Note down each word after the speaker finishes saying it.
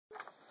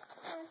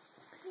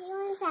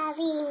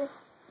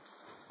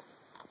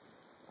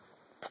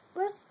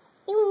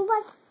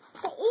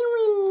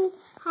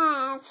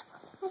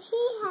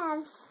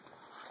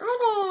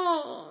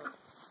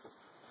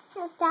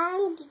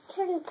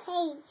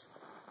page.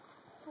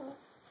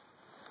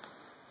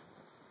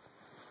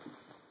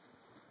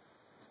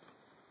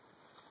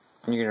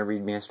 You gonna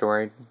read me a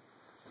story?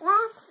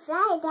 Let's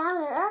fly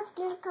down to Earth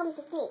to come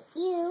to meet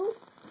you.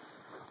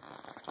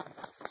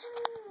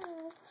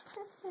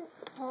 This is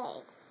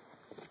page.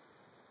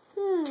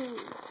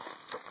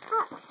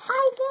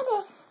 I did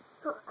it.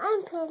 Oh,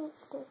 I'm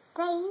Prince's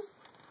face.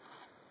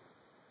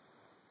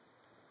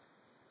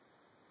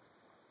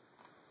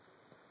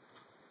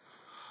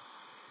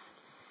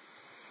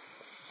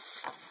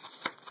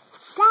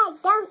 Fly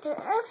down to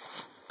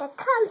Earth to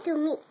come to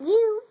meet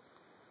you.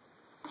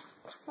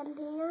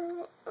 Something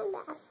on and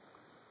back.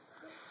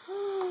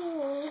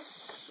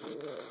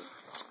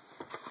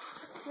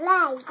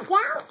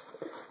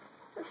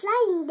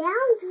 Flying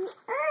down to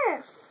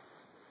Earth.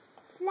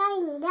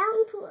 Flying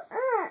down to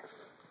Earth.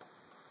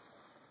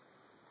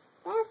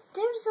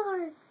 There's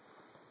our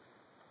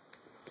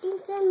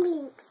beans and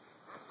beans.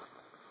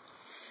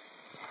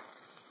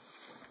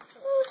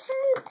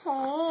 Turn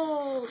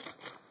page.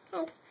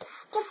 And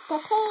skip the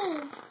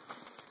page.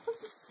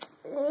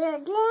 You're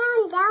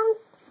down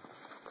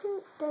to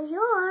the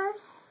yard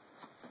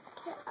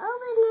to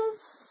open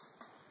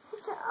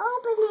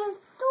his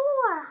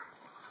door.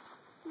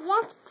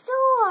 Yes,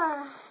 door.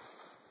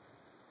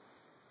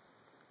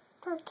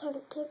 So can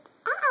get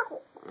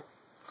out.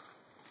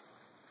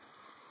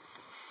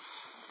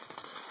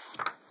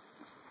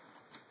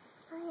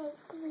 I have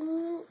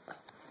green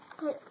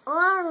and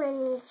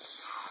orange.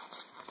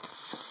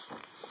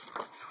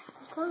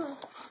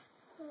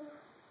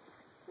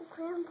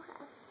 Grandpa,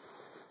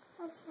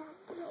 let's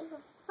make a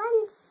fun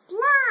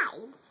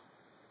slide.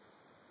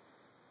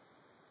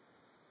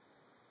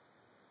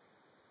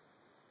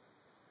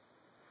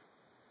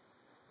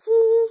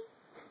 Cheese.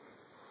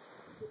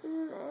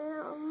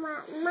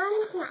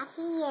 Mom's not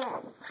here.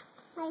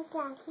 Mom's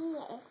not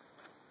here.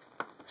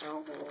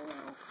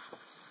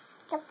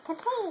 Skip the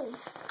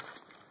page.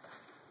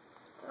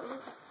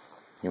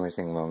 You want to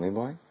sing Lonely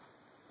Boy?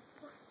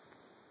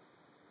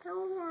 No.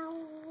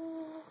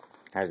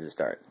 How does it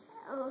start?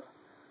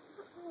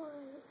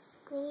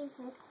 Squeeze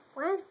it.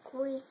 One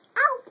squeeze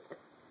out.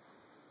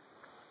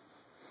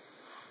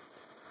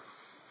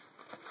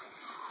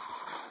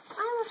 I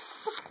was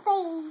the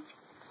page.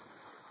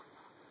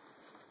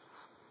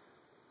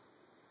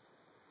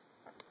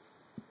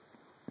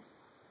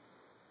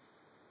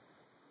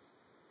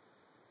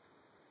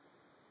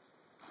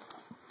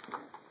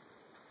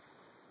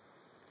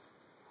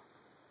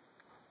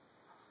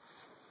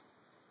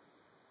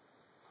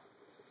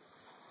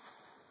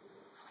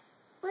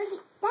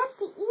 That's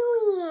the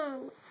alien.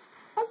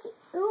 That's the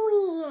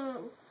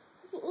alien.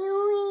 That's the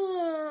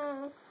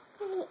alien.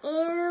 That's the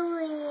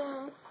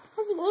alien.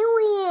 That's the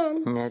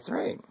alien. That's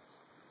right.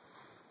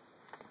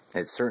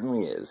 It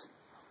certainly is.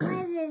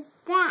 What is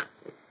that?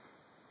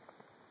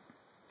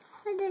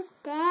 What is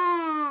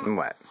that?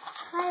 What?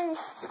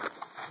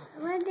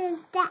 What is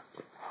that?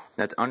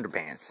 That's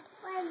underpants.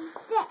 What is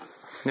this?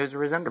 Those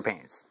are his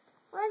underpants.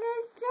 What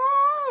is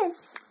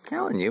this? I'm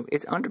telling you,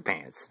 it's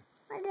underpants.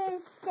 What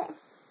is this?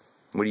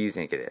 What do you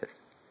think it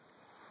is?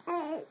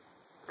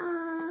 It's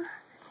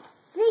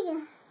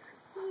figure.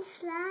 He's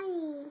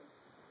flying.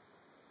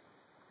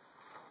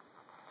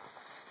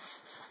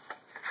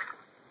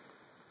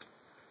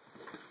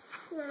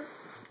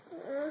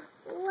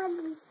 What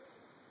is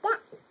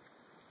that?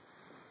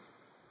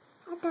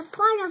 At the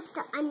part of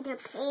the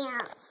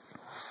underpants.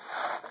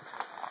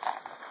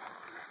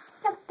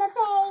 Skip the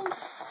page.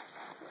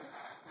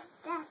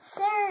 That's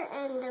her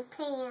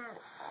underpants.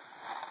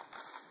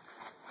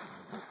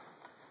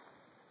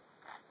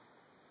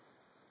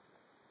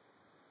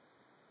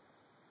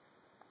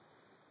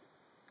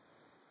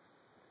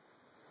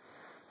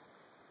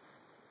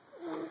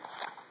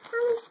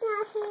 Mom's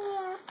not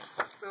here.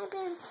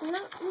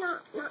 No.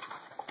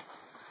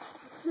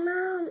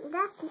 Mom,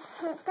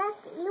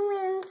 that's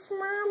Ewan's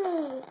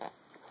mommy.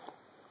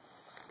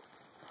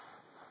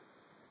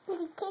 The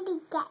kitty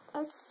cat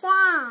is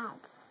sad.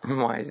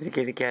 Why is the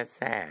kitty cat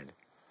sad?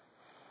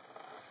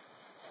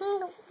 He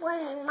don't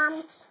want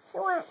mommy. He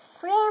wants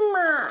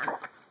grandma.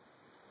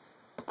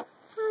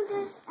 Oh,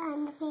 there's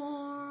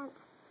underpants.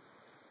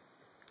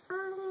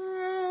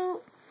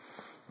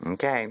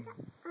 Okay.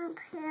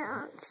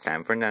 Underpants. It's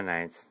time for nut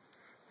nights.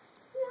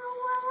 No,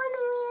 I want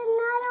to read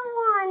another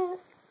one.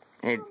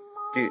 Hey,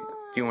 do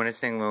you want to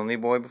sing Lonely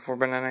Boy before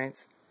banana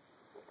nights?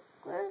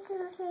 We're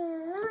going to sing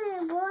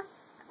Lonely Boy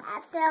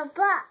after a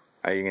book.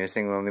 Are you going to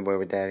sing Lonely Boy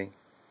with Daddy?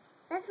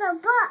 That's a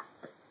book.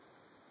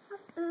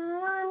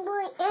 Lonely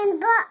Boy and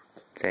book.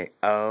 Say,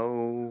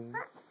 oh.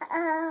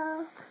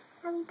 Uh-oh.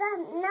 I'm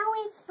done. Now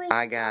it's free.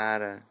 I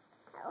gotta.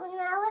 Oh,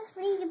 now it's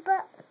free the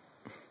book.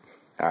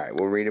 Alright,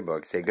 we'll read a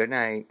book. Say good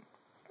night.